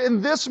walk through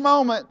in this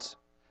moment.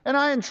 And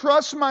I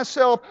entrust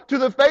myself to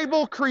the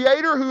faithful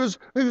Creator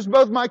who's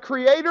both my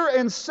Creator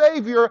and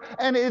Savior.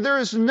 And there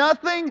is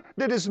nothing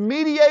that is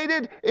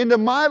mediated into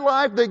my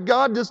life that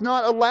God does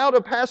not allow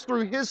to pass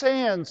through His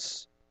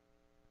hands.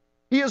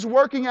 He is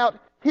working out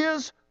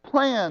His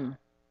plan.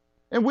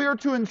 And we are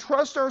to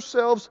entrust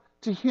ourselves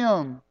to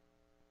Him.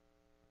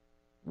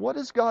 What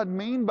does God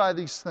mean by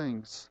these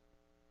things?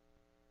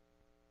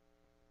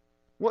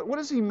 What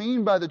does He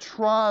mean by the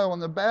trial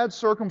and the bad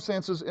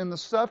circumstances and the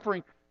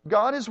suffering?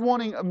 God is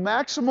wanting a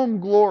maximum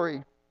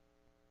glory.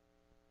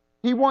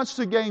 He wants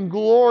to gain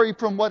glory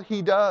from what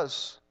He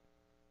does.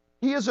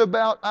 He is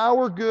about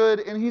our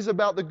good and He's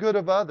about the good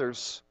of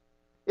others.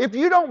 If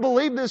you don't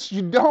believe this,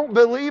 you don't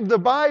believe the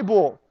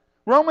Bible.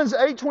 Romans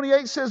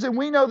 8:28 says, and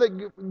we know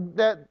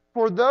that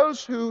for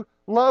those who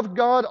love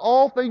God,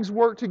 all things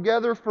work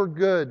together for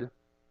good.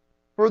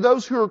 For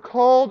those who are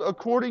called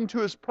according to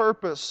His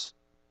purpose.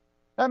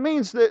 That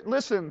means that,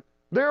 listen,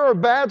 there are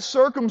bad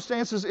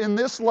circumstances in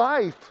this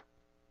life.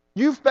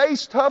 You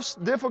face tough,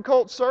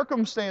 difficult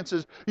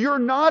circumstances. You're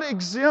not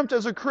exempt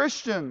as a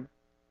Christian.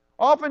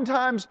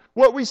 Oftentimes,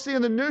 what we see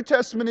in the New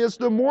Testament is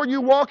the more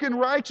you walk in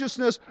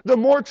righteousness, the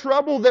more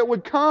trouble that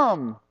would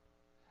come.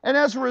 And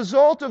as a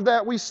result of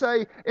that, we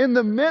say, in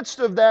the midst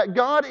of that,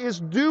 God is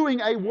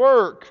doing a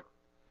work.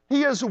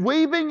 He is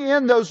weaving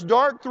in those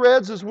dark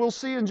threads, as we'll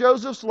see in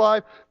Joseph's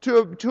life,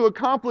 to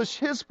accomplish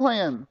His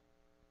plan.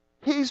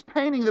 He's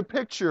painting the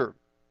picture.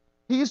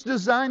 He's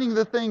designing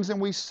the things, and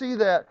we see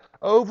that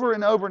over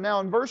and over. Now,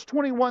 in verse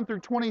 21 through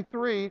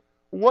 23,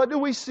 what do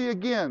we see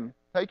again?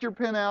 Take your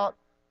pen out.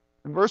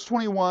 In verse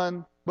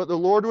 21, but the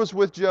Lord was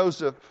with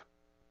Joseph.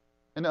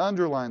 And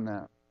underline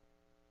that.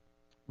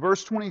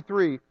 Verse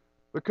 23,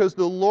 because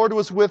the Lord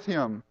was with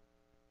him.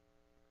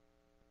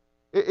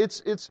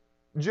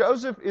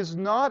 Joseph is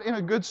not in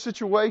a good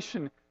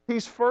situation.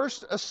 He's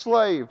first a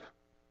slave.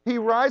 He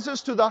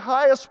rises to the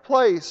highest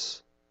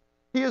place.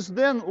 He is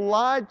then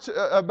lied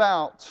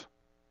about.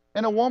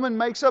 And a woman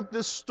makes up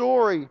this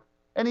story,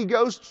 and he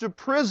goes to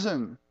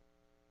prison.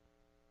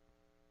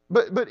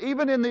 But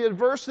even in the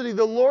adversity,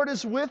 the Lord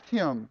is with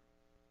him.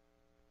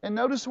 And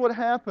notice what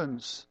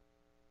happens.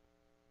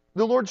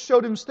 The Lord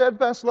showed him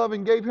steadfast love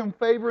and gave him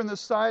favor in the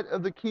sight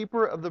of the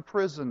keeper of the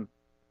prison.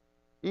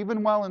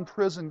 Even while in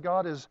prison,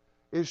 God is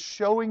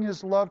showing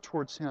His love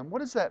towards him. What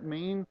does that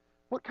mean?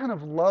 What kind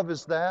of love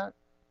is that?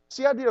 It's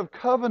the idea of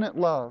covenant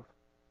love.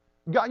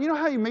 God, you know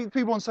how you meet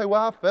people and say,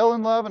 well, I fell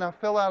in love and I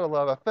fell out of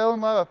love. I fell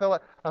in love, I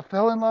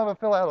fell in love, I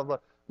fell out of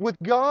love. With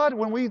God,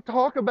 when we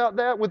talk about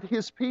that with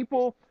His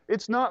people,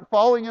 it's not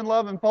falling in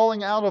love and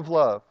falling out of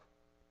love.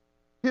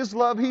 His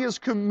love, He is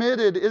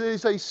committed. It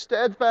is a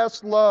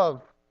steadfast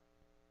love.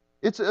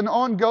 It's an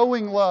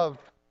ongoing love.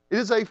 It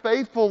is a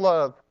faithful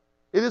love.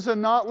 It is a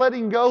not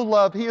letting go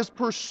love. He is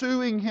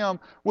pursuing him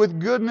with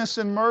goodness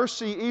and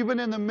mercy, even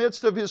in the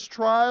midst of his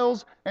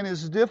trials and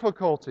his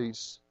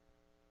difficulties.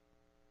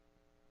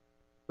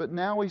 But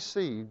now we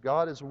see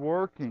God is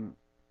working,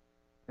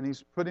 and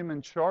He's put him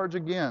in charge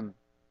again.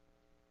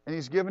 And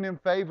He's given him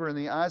favor in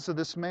the eyes of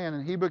this man,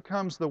 and he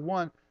becomes the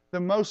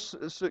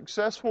most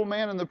successful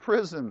man in the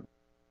prison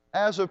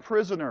as a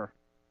prisoner.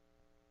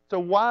 It's a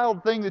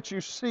wild thing that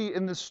you see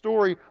in this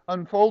story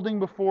unfolding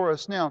before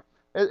us. Now,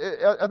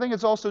 I think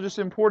it's also just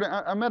important.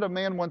 I met a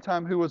man one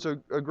time who was a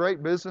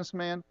great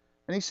businessman,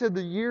 and he said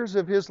the years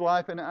of his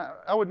life, and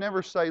I would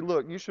never say,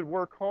 look, you should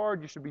work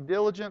hard, you should be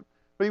diligent,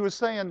 but he was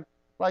saying,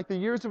 like the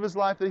years of his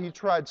life that he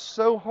tried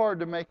so hard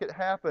to make it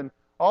happen,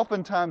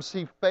 oftentimes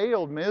he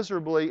failed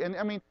miserably, and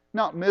I mean,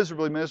 not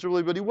miserably,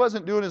 but he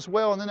wasn't doing as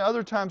well, and then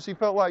other times he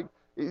felt like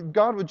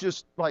God would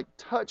just like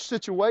touch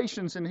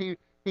situations, and he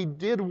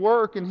did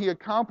work and he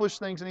accomplished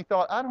things, and he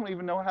thought, I don't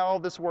even know how all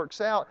this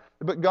works out,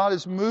 but God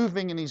is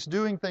moving and He's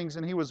doing things,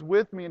 and He was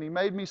with me and He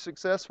made me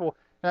successful,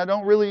 and I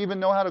don't really even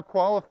know how to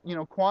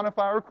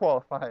quantify or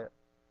qualify it.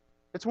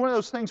 It's one of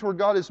those things where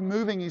God is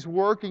moving, He's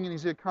working, and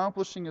He's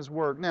accomplishing His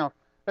work. Now,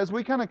 as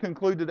we kind of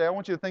conclude today, I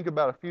want you to think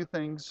about a few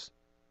things,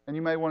 and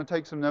you may want to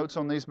take some notes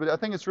on these, but I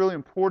think it's really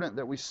important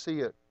that we see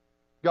it.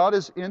 God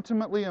is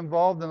intimately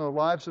involved in the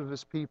lives of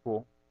His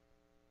people.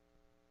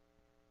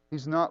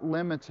 He's not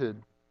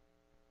limited.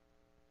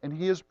 And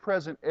He is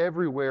present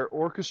everywhere,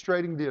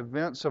 orchestrating the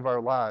events of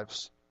our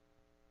lives.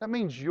 That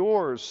means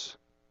yours.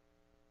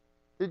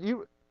 Can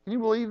you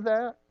believe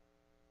that?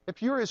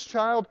 If you're His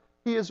child,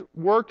 He is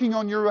working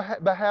on your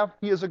behalf.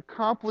 He is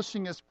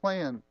accomplishing His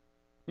plan.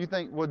 You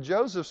think, well,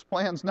 Joseph's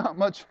plan's not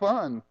much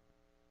fun.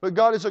 But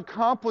God is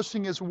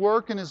accomplishing His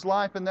work in his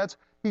life, and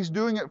He's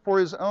doing it for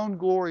His own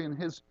glory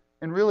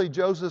and really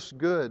Joseph's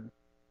good.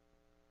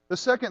 The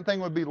second thing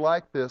would be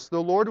like this.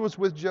 The Lord was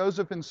with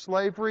Joseph in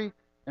slavery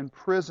and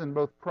prison,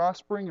 both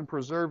prospering and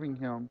preserving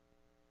him,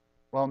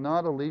 while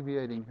not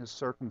alleviating his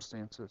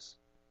circumstances.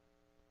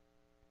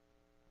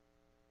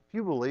 If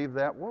you believe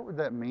that, what would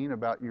that mean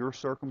about your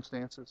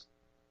circumstances,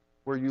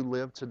 where you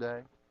live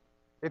today?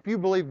 If you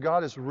believe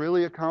God is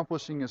really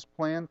accomplishing His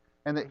plan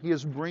and that He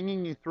is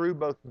bringing you through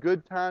both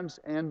good times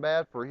and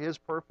bad for His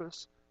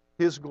purpose,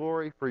 His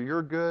glory, for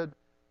your good,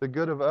 the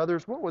good of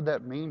others, what would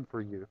that mean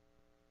for you?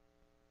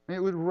 I mean,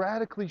 it would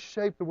radically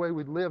shape the way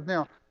we live.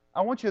 Now,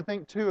 I want you to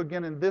think, too,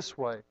 again, in this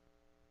way.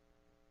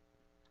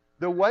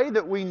 The way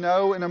that we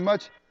know in a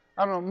much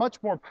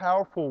more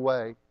powerful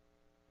way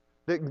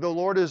that the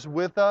Lord is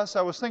with us.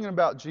 I was thinking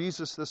about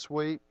Jesus this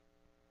week.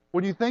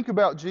 When you think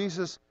about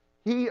Jesus,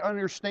 He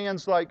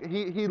understands, like,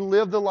 He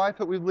lived the life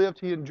that we've lived.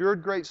 He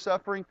endured great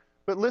suffering.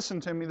 But listen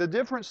to me, the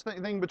difference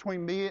thing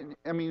between me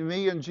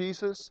and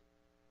Jesus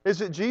is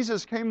that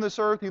Jesus came to this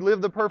earth, He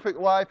lived the perfect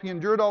life, He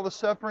endured all the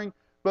suffering,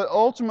 but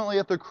ultimately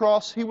at the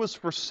cross, He was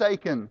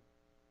forsaken.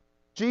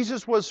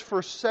 Jesus was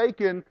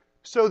forsaken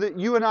so that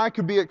you and I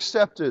could be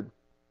accepted.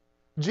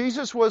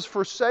 Jesus was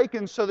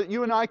forsaken so that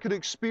you and I could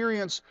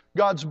experience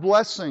God's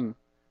blessing.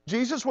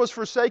 Jesus was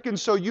forsaken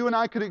so you and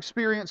I could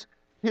experience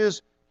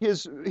His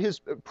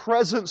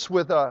presence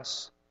with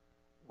us.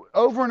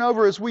 Over and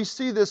over as we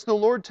see this, the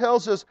Lord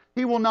tells us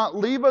He will not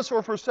leave us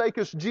or forsake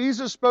us.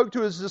 Jesus spoke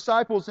to His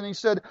disciples and He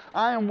said,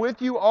 I am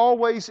with you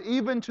always,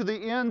 even to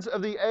the ends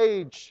of the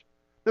age.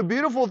 The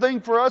beautiful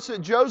thing for us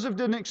that Joseph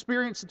didn't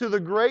experience to the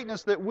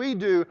greatness that we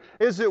do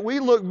is that we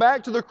look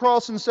back to the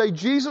cross and say,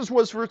 Jesus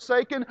was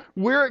forsaken,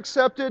 we're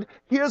accepted,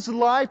 His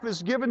life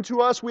is given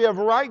to us, we have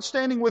right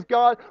standing with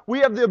God, we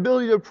have the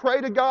ability to pray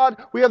to God,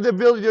 we have the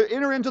ability to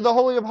enter into the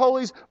Holy of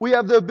Holies, we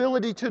have the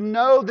ability to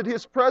know that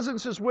His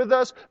presence is with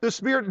us. The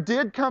Spirit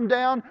did come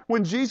down.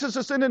 When Jesus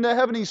ascended into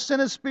heaven, He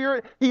sent His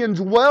Spirit. He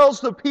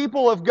indwells the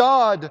people of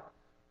God.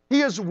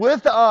 He is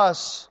with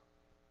us.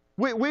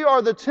 We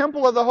are the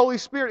temple of the Holy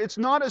Spirit. It's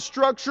not a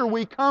structure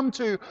we come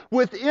to.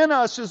 Within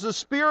us is the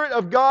Spirit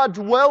of God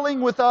dwelling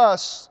with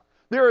us.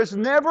 There is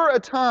never a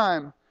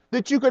time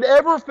that you could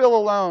ever feel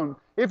alone.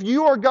 If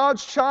you are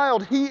God's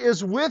child, He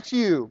is with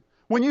you.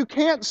 When you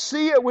can't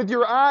see it with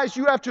your eyes,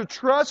 you have to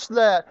trust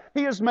that.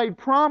 He has made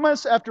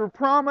promise after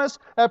promise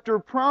after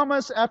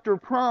promise after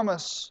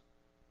promise.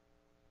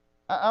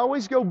 I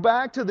always go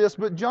back to this,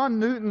 but John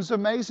Newton's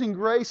Amazing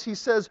Grace, he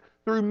says,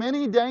 through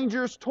many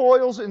dangers,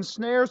 toils, and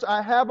snares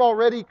I have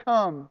already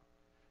come.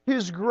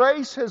 His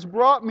grace has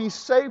brought me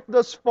safe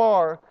thus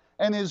far,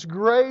 and His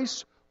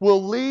grace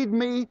will lead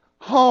me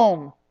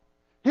home.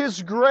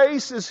 His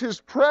grace is His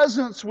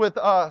presence with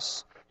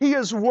us. He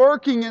is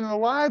working in the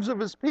lives of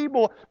His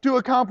people to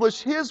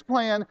accomplish His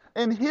plan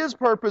and His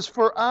purpose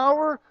for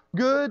our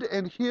good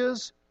and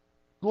His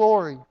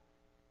glory.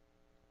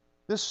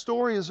 This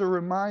story is a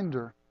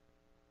reminder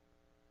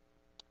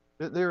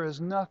that there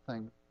is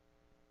nothing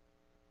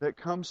that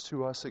comes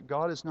to us that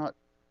God is not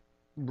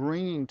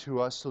bringing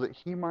to us so that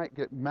He might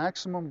get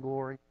maximum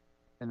glory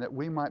and that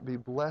we might be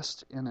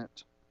blessed in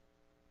it.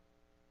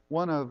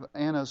 One of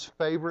Anna's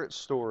favorite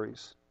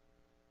stories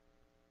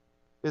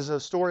is a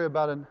story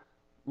about a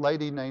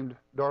lady named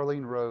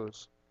Darlene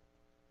Rose.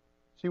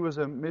 She was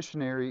a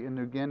missionary in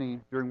New Guinea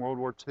during World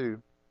War II.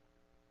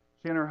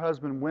 She and her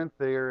husband went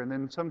there, and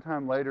then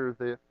sometime later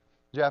the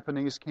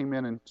Japanese came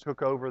in and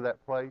took over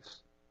that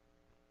place.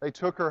 They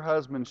took her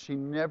husband. She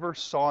never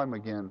saw him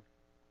again.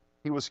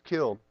 He was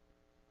killed.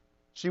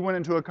 She went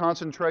into a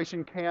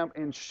concentration camp,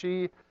 and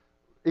she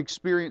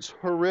experienced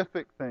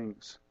horrific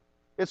things.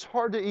 It's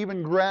hard to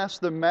even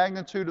grasp the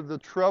magnitude of the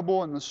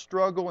trouble and the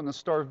struggle and the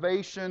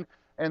starvation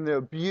and the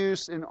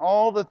abuse and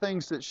all the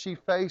things that she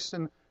faced,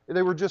 and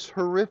they were just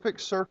horrific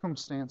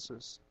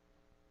circumstances.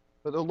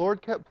 But the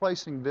Lord kept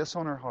placing this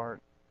on her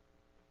heart: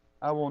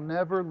 I will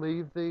never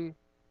leave thee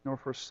nor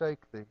forsake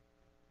thee.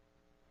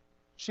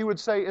 She would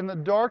say, in the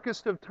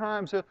darkest of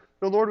times, the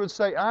Lord would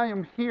say, I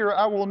am here.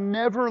 I will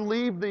never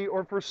leave thee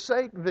or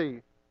forsake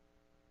thee.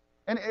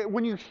 And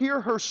when you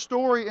hear her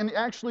story and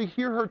actually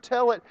hear her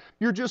tell it,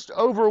 you're just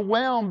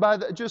overwhelmed by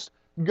just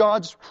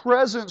God's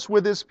presence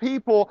with His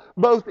people,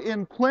 both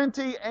in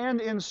plenty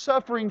and in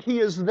suffering. He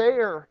is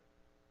there.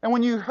 And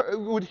when you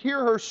would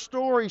hear her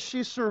story,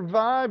 she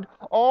survived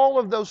all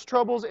of those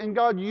troubles, and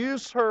God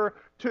used her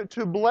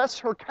to bless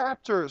her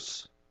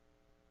captors.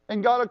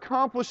 And God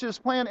accomplished His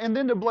plan, and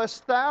then to bless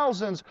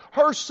thousands.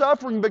 Her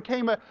suffering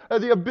became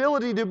the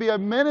ability to be a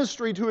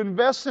ministry to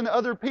invest in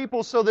other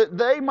people so that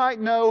they might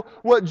know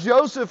what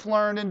Joseph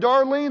learned and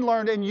Darlene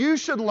learned and you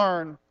should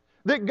learn.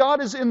 That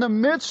God is in the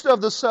midst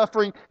of the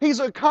suffering. He's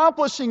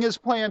accomplishing His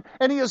plan,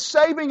 and He is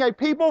saving a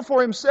people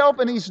for Himself,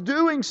 and He's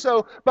doing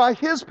so by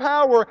His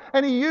power,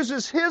 and He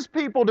uses His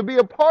people to be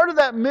a part of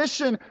that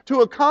mission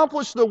to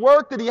accomplish the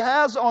work that He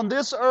has on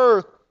this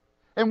earth.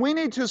 And we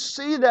need to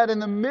see that in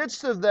the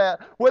midst of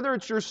that, whether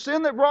it's your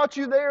sin that brought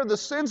you there, the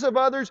sins of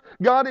others,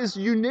 God is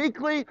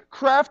uniquely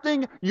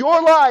crafting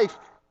your life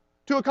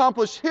to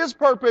accomplish His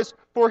purpose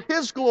for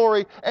His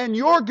glory and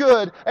your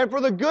good and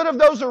for the good of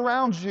those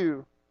around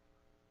you.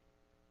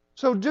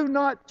 So don't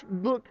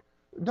look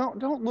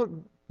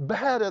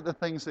bad at the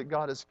things that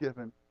God has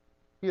given.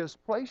 He has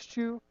placed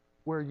you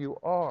where you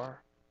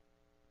are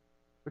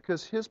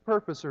because His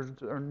purposes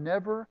are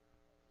never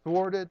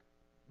thwarted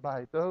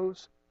by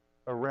those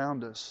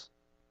around us.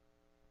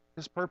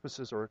 His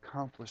purposes are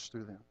accomplished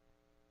through them.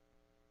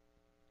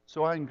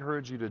 So I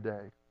encourage you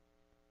today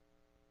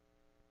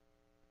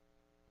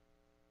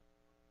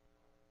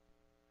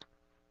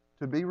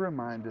to be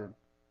reminded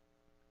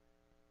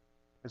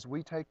as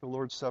we take the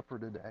Lord's Supper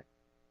today,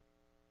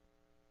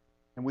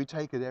 and we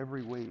take it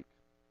every week.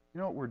 You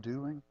know what we're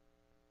doing?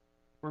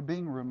 We're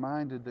being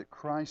reminded that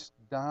Christ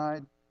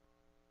died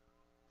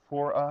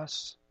for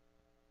us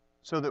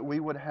so that we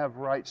would have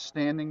right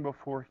standing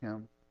before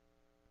Him,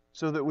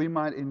 so that we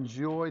might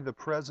enjoy the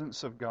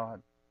presence of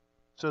God,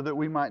 so that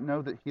we might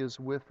know that He is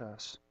with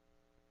us.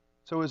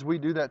 So as we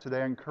do that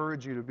today, I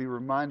encourage you to be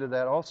reminded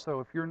that also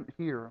if you're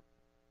here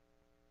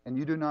and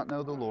you do not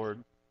know the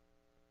Lord,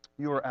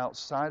 you are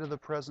outside of the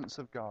presence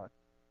of God.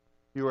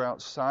 You are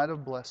outside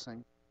of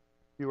blessing.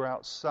 You are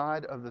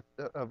outside of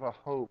a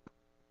hope.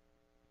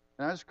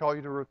 And I just call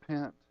you to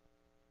repent,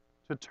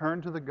 to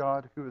turn to the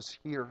God who is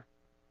here,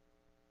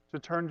 to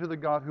turn to the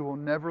God who will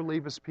never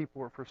leave His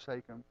people or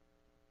forsake them,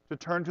 to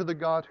turn to the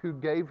God who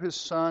gave His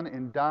Son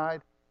and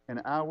died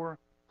in our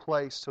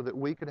place so that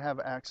we could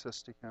have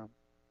access to Him.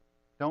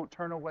 Don't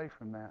turn away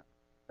from that.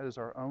 That is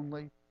our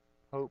only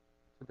hope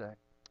today.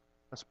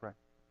 Let's pray.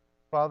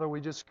 Father,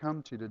 we just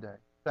come to you today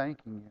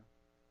thanking You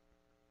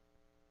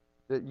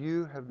that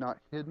You have not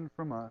hidden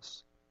from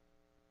us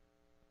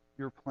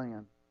Your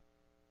plan,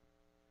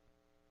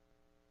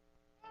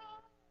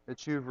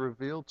 that You've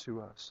revealed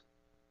to us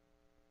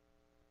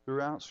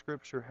throughout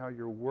Scripture how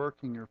You're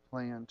working Your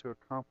plan to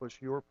accomplish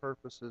Your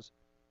purposes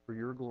for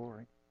Your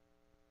glory.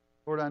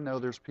 Lord, I know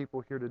there's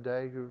people here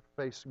today who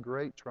face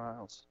great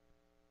trials.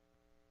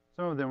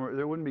 Some of them,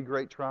 there wouldn't be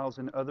great trials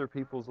in other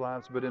people's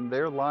lives, but in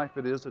their life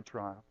it is a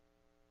trial.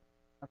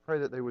 I pray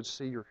that they would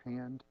see Your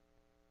hand,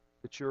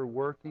 that You're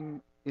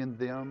working in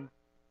them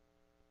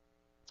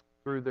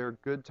through their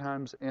good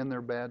times and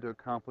their bad to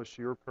accomplish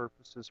Your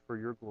purposes for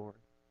Your glory.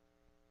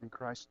 In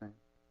Christ's name,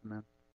 amen.